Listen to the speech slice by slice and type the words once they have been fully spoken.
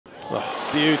Oh,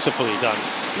 beautifully done.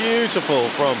 Beautiful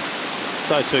from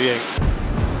Tai Tzu Ying.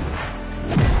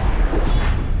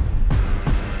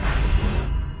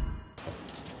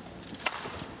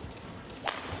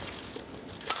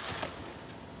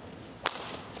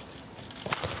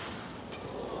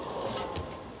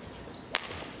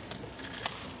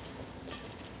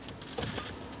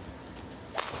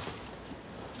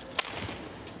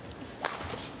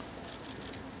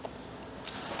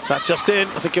 Is that just in?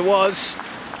 I think it was.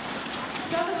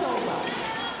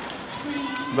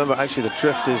 Remember, actually, the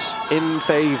drift is in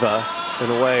favour,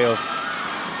 in a way, of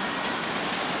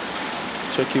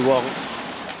Choeikeewong.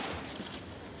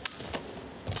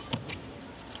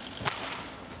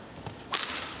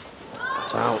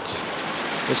 That's out.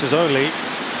 This is only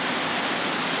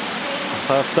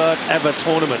her third ever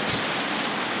tournament.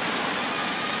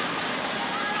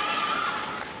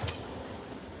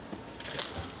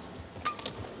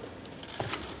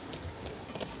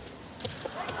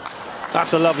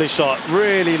 That's a lovely shot,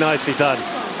 really nicely done.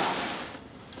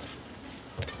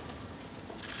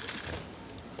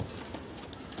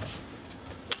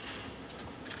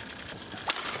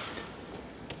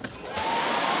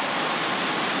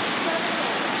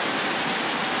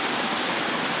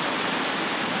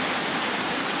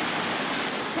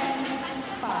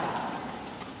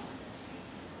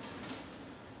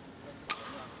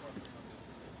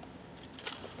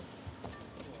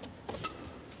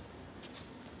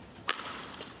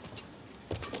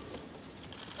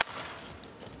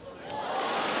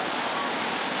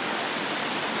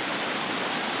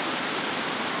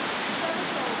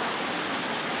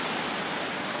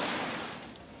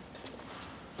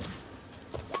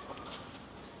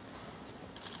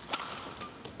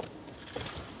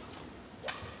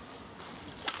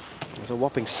 There's a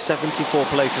whopping 74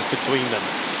 places between them.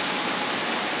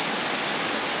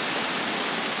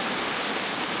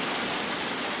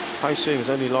 Tai Tzu Ying has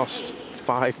only lost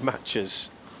 5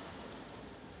 matches.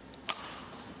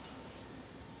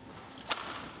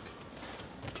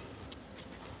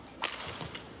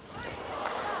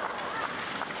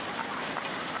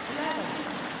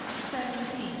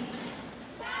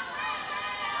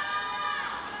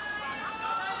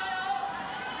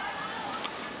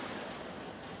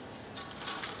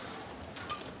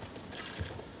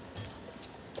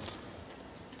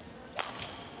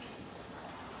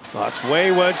 Well, that's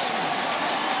wayward.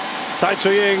 Tai Tzu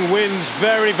Ying wins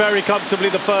very, very comfortably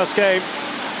the first game.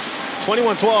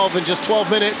 21-12 in just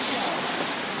 12 minutes.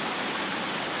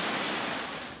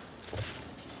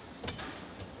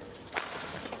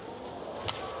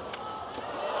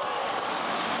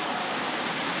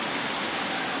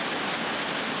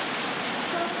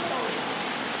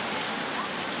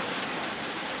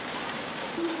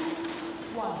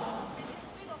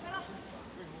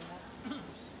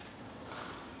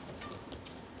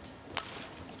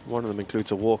 One of them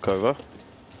includes a walkover.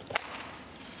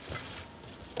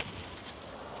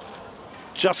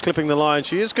 Just clipping the line.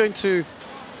 She is going to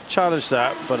challenge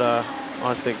that, but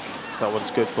I think that one's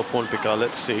good for Pornpicha.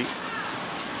 Let's see.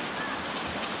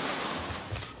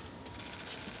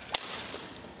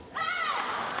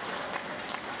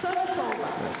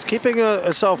 Keeping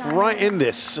herself right in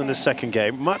this second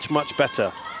game. Much, much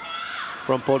better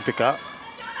from Pornpicha.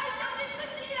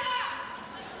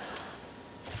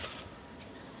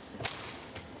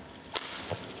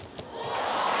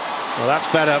 Well,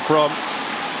 that's better from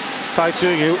Tai Tzu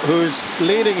Ying, who's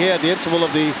leading here at the interval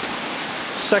of the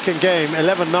second game,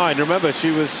 11-9. Remember, she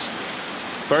was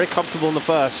very comfortable in the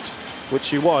first, which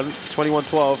she won,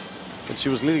 21-12, and she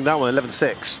was leading that one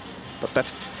 11-6, but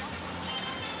better.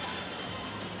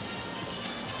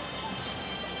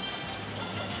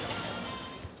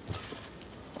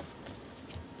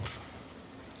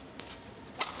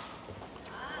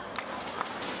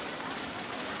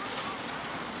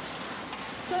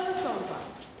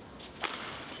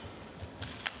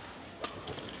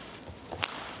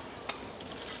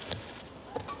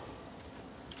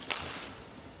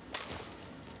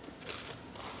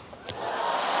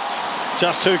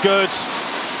 Just too good.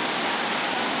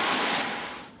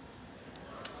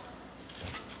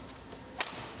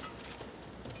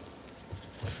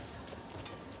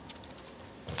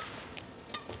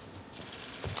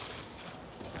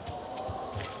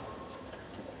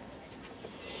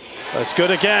 That's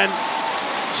good again.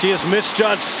 She has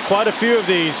misjudged quite a few of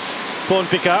these,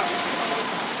 Pornpicha.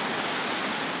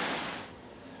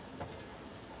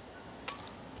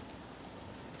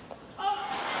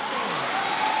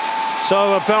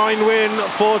 So a fine win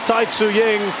for Tai Tzu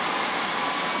Ying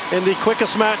in the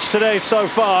quickest match today so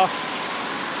far.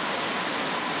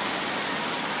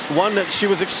 One that she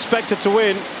was expected to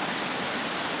win.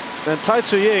 And Tai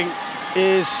Tzu Ying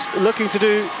is looking to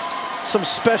do some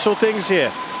special things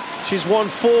here. She's won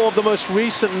 4 of the most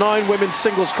recent 9 women's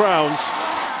singles crowns.